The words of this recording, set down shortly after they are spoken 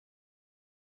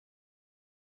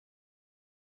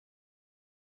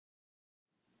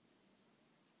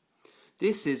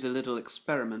This is a little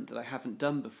experiment that I haven't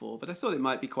done before, but I thought it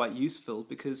might be quite useful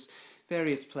because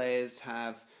various players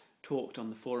have talked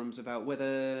on the forums about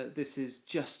whether this is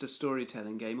just a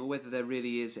storytelling game or whether there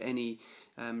really is any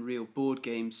real board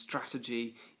game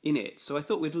strategy in it. So I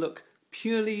thought we'd look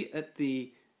purely at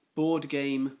the board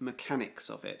game mechanics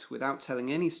of it without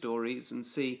telling any stories and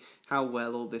see how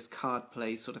well all this card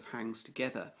play sort of hangs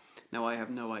together. Now I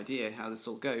have no idea how this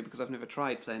will go because I've never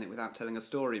tried playing it without telling a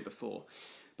story before.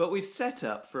 But we've set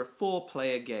up for a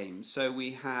 4-player game, so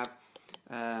we have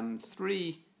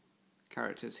 3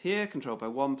 characters here controlled by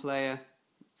 1 player,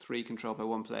 3 controlled by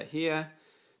 1 player here,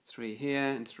 3 here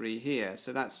and 3 here.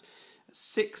 So that's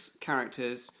 6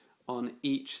 characters on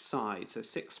each side, so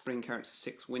 6 spring characters,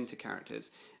 6 winter characters,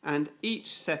 and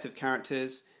each set of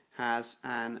characters has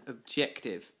an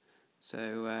objective.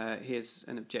 So here's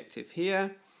an objective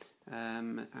here,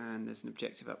 and there's an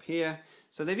objective up here.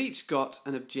 So they've each got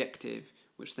an objective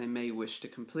which they may wish to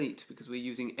complete, because we're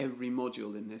using every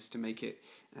module in this to make it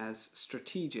as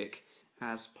strategic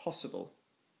as possible.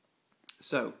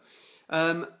 So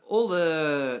all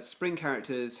the spring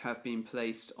characters have been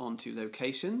placed onto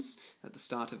locations at the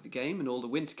start of the game, and all the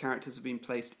winter characters have been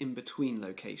placed in between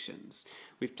locations.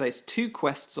 We've placed 2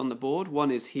 quests on the board.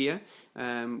 One is here,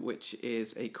 which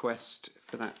is a quest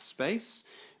for that space.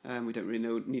 We don't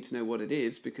really need to know what it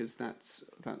is because that's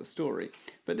about the story.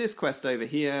 But this quest over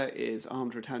here is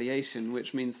Armed Retaliation,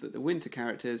 which means that the winter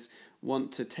characters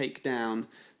want to take down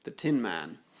the Tin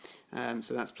Man.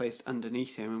 So that's placed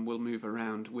underneath him and we'll move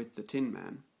around with the Tin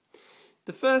Man.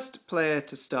 The first player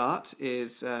to start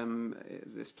is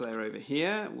this player over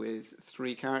here with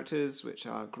 3 characters, which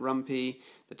are Grumpy,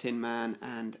 the Tin Man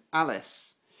and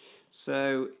Alice.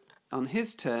 So on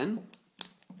his turn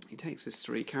he takes his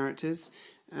 3 characters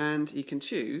and he can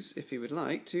choose, if he would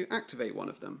like, to activate one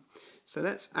of them. So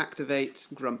let's activate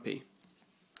Grumpy.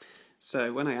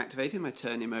 So when I activate him, I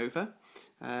turn him over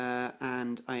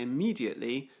and I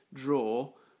immediately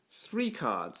draw 3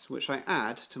 cards, which I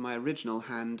add to my original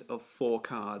hand of 4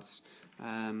 cards.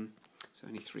 So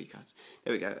only 3 cards.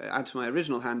 There we go. I add to my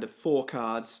original hand of 4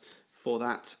 cards for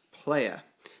that player.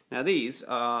 Now these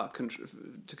are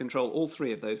to control all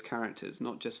 3 of those characters,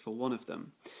 not just for one of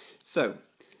them. So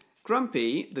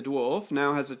Grumpy, the dwarf,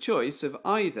 now has a choice of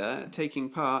either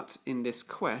taking part in this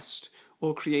quest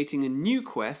or creating a new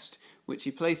quest which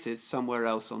he places somewhere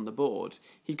else on the board.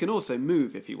 He can also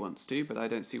move if he wants to, but I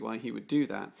don't see why he would do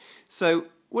that. So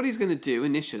what he's going to do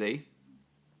initially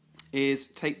is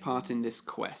take part in this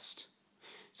quest.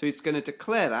 So he's going to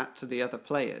declare that to the other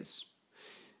players.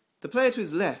 The player to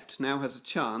his left now has a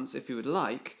chance, if he would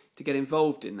like, to get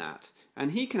involved in that,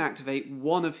 and he can activate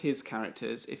one of his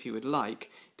characters, if he would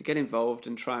like, to get involved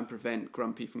and try and prevent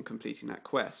Grumpy from completing that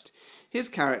quest. His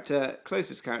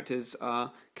closest characters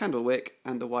are Candlewick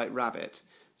and the White Rabbit.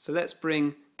 So let's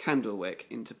bring Candlewick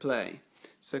into play.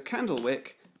 So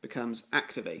Candlewick becomes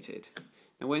activated.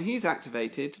 Now when he's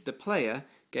activated, the player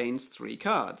gains 3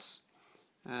 cards,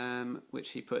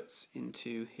 which he puts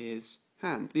into his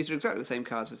hand. These are exactly the same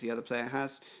cards as the other player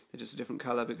has. They're just a different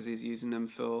colour because he's using them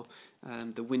for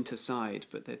the winter side,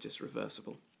 but they're just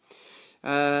reversible.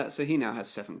 So he now has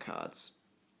 7 cards.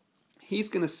 He's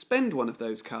going to spend one of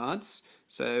those cards,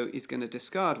 so he's going to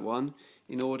discard one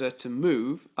in order to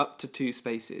move up to 2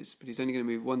 spaces, but he's only going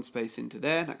to move 1 space into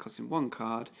there. That costs him 1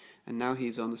 card, and now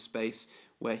he's on a space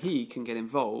where he can get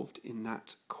involved in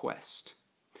that quest.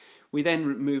 We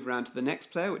then move around to the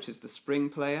next player, which is the spring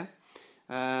player.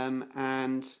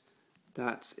 And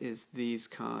that is these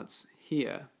cards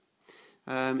here.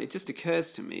 It just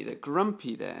occurs to me that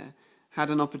Grumpy there had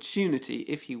an opportunity,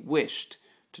 if he wished,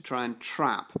 to try and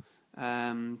trap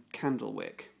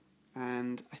Candlewick,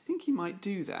 and I think he might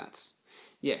do that.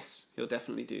 Yes, he'll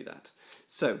definitely do that.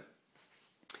 So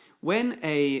when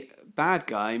a bad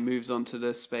guy moves onto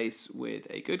the space with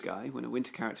a good guy, when a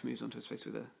winter character moves onto a space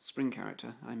with a spring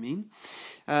character,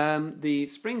 the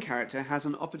spring character has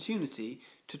an opportunity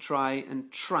to try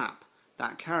and trap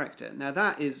that character. Now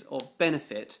that is of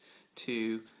benefit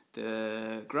to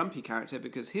the Grumpy character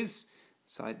because his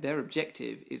side, their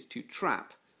objective is to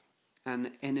trap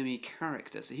an enemy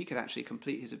character. So he could actually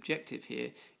complete his objective here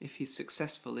if he's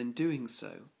successful in doing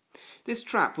so. This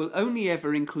trap will only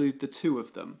ever include the 2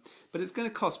 of them, but it's going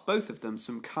to cost both of them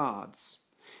some cards.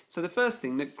 So the first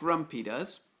thing that Grumpy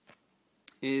does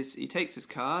is he takes his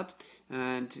card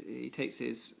and he takes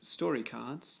his story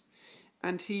cards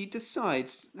and he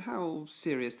decides how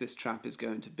serious this trap is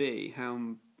going to be,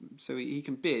 so he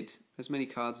can bid as many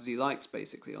cards as he likes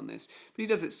basically on this, but he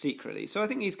does it secretly. So I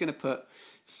think he's going to put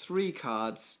 3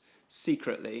 cards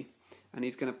secretly and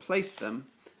he's going to place them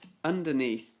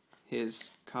underneath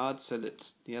his cards so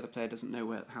that the other player doesn't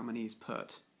know how many he's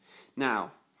put.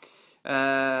 Now,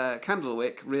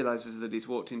 Candlewick realises that he's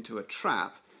walked into a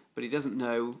trap, but he doesn't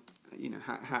know,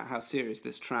 how serious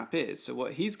this trap is. So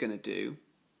what he's going to do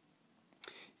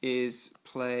is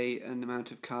play an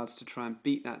amount of cards to try and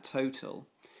beat that total.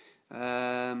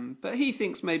 But he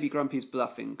thinks maybe Grumpy's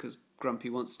bluffing because Grumpy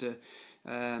wants to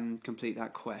complete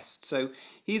that quest. So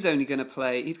he's only going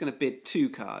to bid 2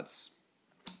 cards.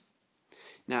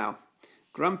 Now,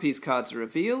 Grumpy's cards are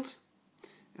revealed,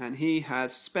 and he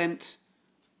has spent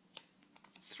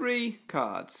 3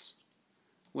 cards,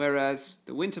 whereas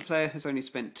the Winter player has only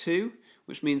spent 2,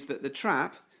 which means that the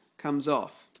trap comes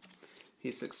off.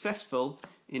 He's successful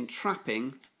in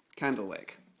trapping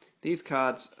Candlewick. These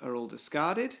cards are all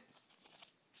discarded,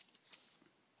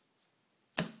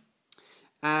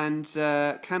 and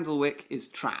Candlewick is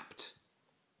trapped.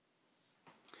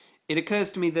 It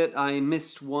occurs to me that I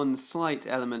missed one slight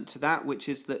element to that, which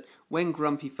is that when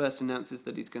Grumpy first announces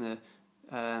that he's going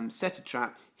to set a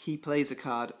trap, he plays a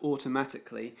card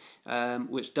automatically,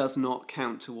 which does not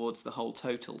count towards the whole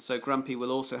total. So Grumpy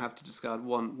will also have to discard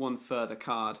one further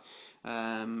card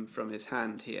from his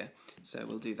hand here. So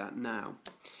we'll do that now.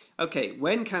 Okay,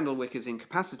 when Candlewick is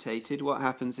incapacitated, what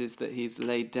happens is that he's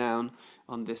laid down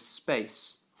on this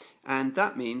space. And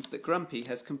that means that Grumpy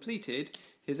has completed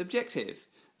his objective.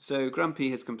 So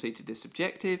Grumpy has completed this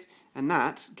objective, and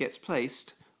that gets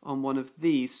placed on one of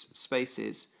these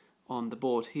spaces on the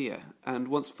board here. And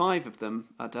once 5 of them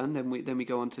are done, then we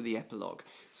go on to the epilogue.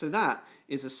 So that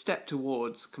is a step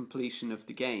towards completion of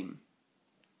the game.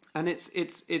 And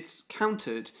it's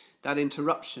countered that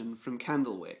interruption from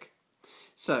Candlewick.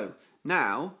 So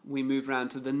now we move round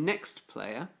to the next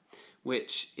player,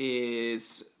 which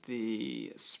is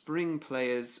the Spring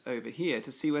players over here,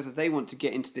 to see whether they want to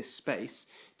get into this space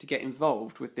to get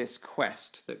involved with this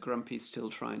quest that Grumpy's still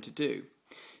trying to do.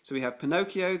 So we have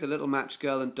Pinocchio, the Little Match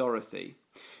Girl, and Dorothy.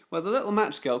 Well, the Little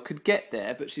Match Girl could get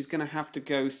there, but she's going to have to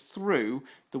go through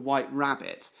the White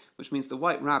Rabbit, which means the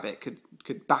White Rabbit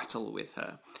could battle with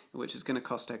her, which is going to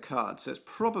cost her cards. So it's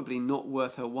probably not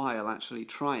worth her while actually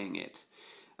trying it.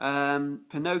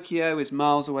 Pinocchio is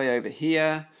miles away over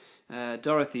here.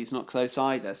 Dorothy's not close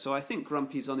either, so I think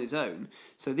Grumpy's on his own.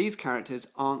 So these characters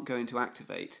aren't going to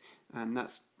activate, and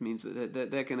that means that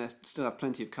they're going to still have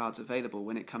plenty of cards available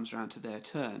when it comes around to their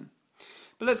turn.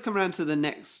 But let's come around to the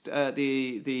next,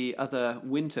 the other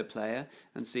Winter player,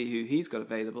 and see who he's got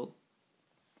available.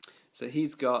 So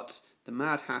he's got the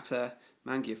Mad Hatter,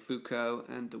 Mangiafuko,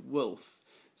 and the Wolf.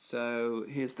 So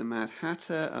here's the Mad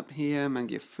Hatter up here,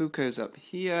 Mangiafuko's up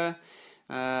here,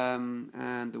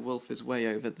 and the Wolf is way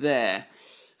over there.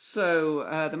 So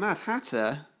the Mad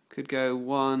Hatter could go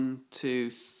 1, 2,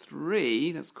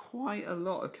 3. That's quite a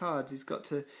lot of cards he's got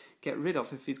to get rid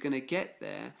of if he's going to get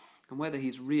there. And whether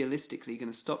he's realistically going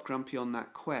to stop Grumpy on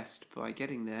that quest by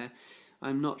getting there,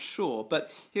 I'm not sure. But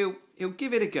he'll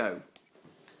give it a go.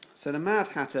 So the Mad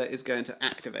Hatter is going to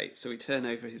activate. So we turn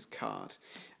over his card.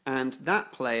 And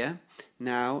that player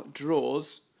now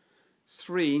draws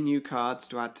 3 new cards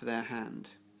to add to their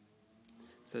hand.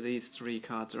 So these 3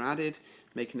 cards are added,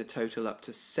 making the total up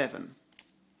to 7.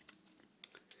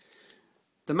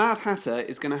 The Mad Hatter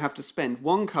is going to have to spend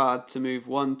 1 card to move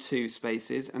 1, 2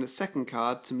 spaces and a second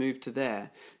card to move to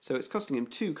there. So it's costing him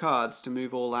 2 cards to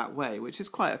move all that way, which is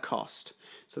quite a cost.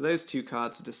 So those 2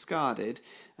 cards are discarded,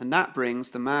 and that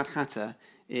brings the Mad Hatter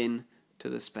in to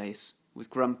the space with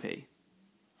Grumpy.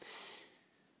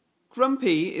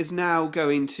 Grumpy is now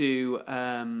going to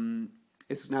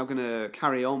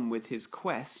carry on with his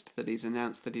quest that he's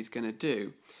announced that he's going to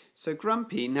do. So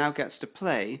Grumpy now gets to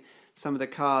play some of the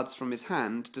cards from his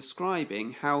hand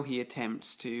describing how he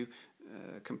attempts to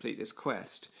complete this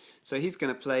quest. So he's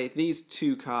going to play these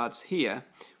 2 cards here,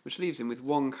 which leaves him with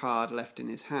 1 card left in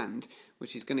his hand,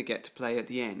 which he's going to get to play at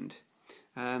the end.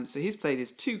 So he's played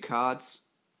his 2 cards,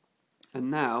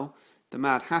 and now the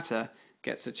Mad Hatter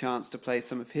gets a chance to play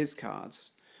some of his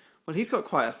cards. Well, he's got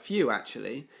quite a few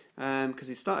actually, because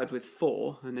he started with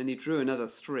 4 and then he drew another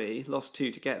 3, lost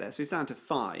 2 to get there, so he's down to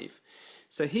 5.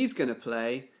 So he's going to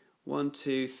play 1,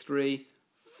 2, 3,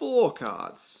 4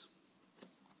 cards.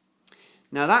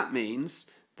 Now that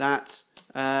means that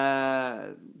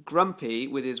Grumpy,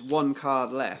 with his 1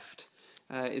 card left,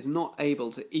 is not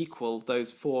able to equal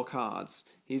those 4 cards.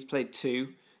 He's played 2.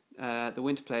 The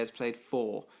Winter player's played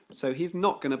 4, so he's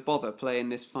not going to bother playing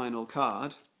this final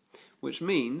card, which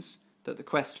means that the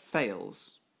quest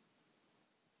fails.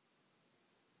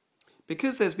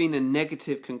 Because there's been a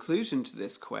negative conclusion to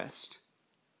this quest,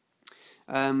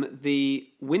 the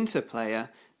Winter player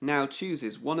now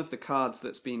chooses one of the cards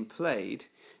that's been played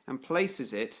and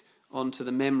places it onto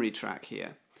the memory track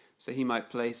here. So he might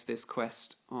place this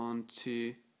quest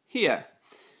onto here.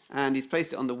 And he's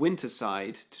placed it on the winter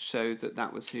side to show that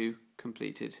that was who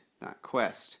completed that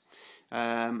quest.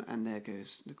 And there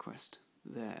goes the quest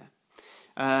there.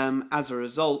 As a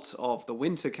result of the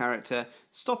winter character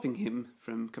stopping him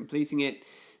from completing it,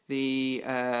 the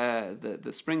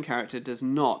spring character does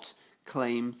not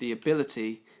claim the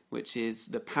ability, which is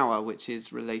the power which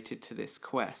is related to this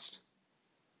quest.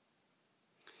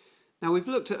 Now we've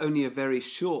looked at only a very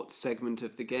short segment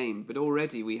of the game, but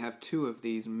already we have 2 of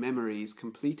these memories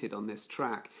completed on this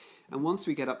track. And once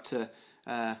we get up to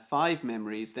 5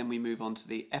 memories, then we move on to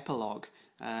the epilogue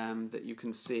that you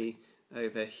can see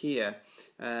over here.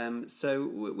 So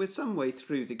we're some way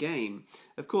through the game.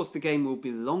 Of course the game will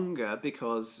be longer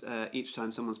because each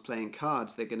time someone's playing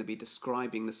cards they're going to be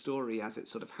describing the story as it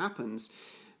sort of happens.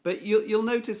 But you'll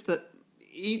notice that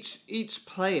each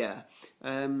player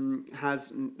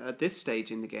has, at this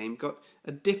stage in the game, got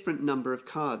a different number of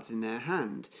cards in their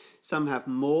hand. Some have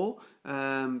more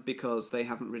because they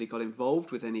haven't really got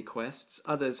involved with any quests.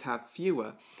 Others have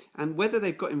fewer. And whether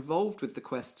they've got involved with the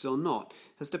quests or not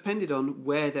has depended on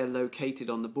where they're located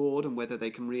on the board and whether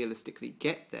they can realistically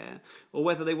get there, or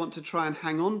whether they want to try and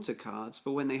hang on to cards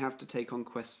for when they have to take on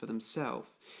quests for themselves.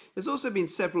 There's also been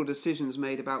several decisions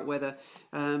made about whether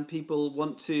people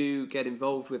want to get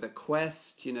involved with a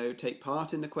quest, take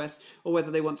part in the quest, or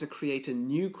whether they want to create a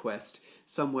new quest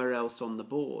somewhere else on the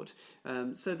board.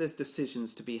 So there's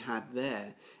decisions to be had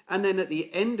there. And then at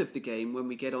the end of the game, when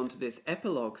we get onto this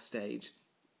epilogue stage,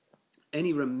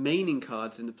 any remaining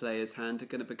cards in the player's hand are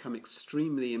going to become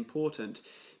extremely important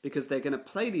because they're going to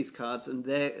play these cards and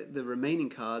they're the remaining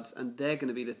cards, and they're going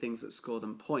to be the things that score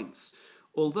them points.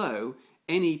 Although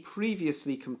any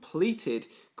previously completed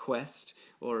quest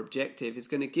or objective is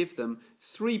going to give them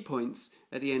 3 points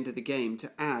at the end of the game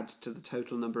to add to the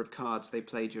total number of cards they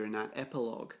play during that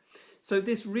epilogue. So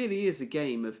this really is a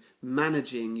game of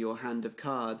managing your hand of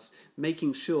cards,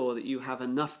 making sure that you have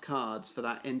enough cards for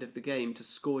that end of the game to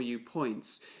score you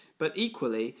points, but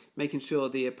equally making sure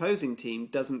the opposing team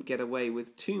doesn't get away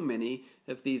with too many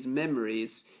of these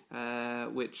memories,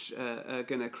 which are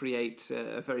going to create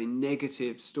a very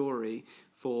negative story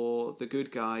for the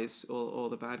good guys or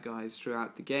the bad guys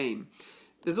throughout the game.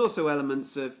 There's also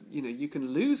elements of, you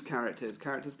can lose characters.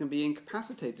 Characters can be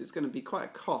incapacitated. It's going to be quite a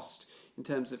cost in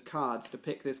terms of cards to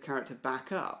pick this character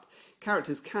back up.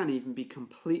 Characters can even be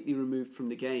completely removed from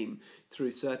the game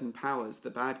through certain powers. The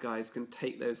bad guys can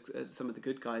take those some of the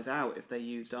good guys out if they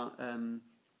used armed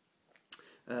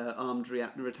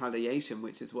retaliation,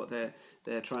 which is what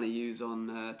they're trying to use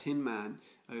on Tin Man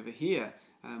over here.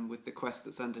 With the quest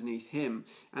that's underneath him,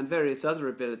 and various other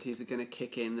abilities are going to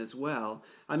kick in as well.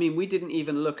 I mean, we didn't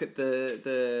even look at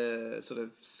the sort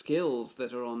of skills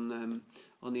that are on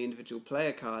the individual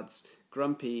player cards.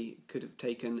 Grumpy could have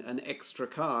taken an extra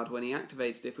card when he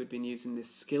activated if we'd been using this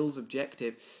skills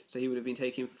objective, so he would have been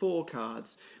taking 4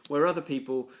 cards, where other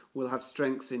people will have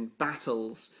strengths in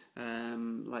battles,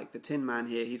 like the Tin Man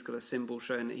here. He's got a symbol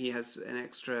showing that he has an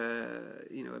extra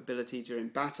ability during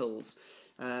battles.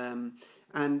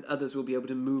 And others will be able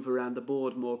to move around the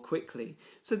board more quickly.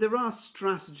 So there are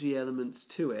strategy elements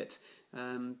to it.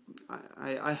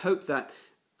 I hope that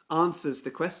answers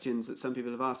the questions that some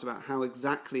people have asked about how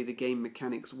exactly the game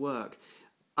mechanics work.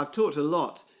 I've talked a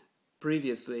lot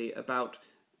previously about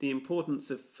the importance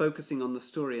of focusing on the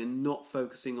story and not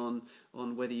focusing on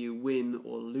whether you win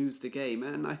or lose the game,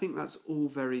 and I think that's all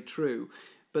very true.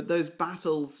 But those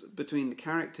battles between the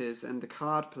characters and the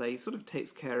card play sort of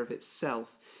takes care of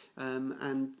itself,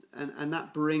 and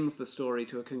that brings the story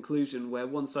to a conclusion where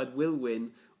one side will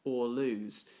win or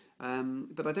lose.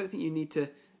 But I don't think you need to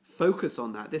focus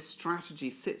on that. This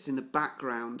strategy sits in the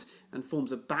background and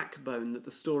forms a backbone that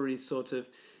the story is sort of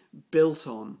built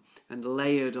on and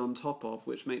layered on top of,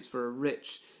 which makes for a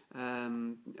rich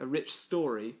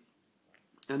story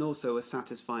and also a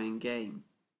satisfying game.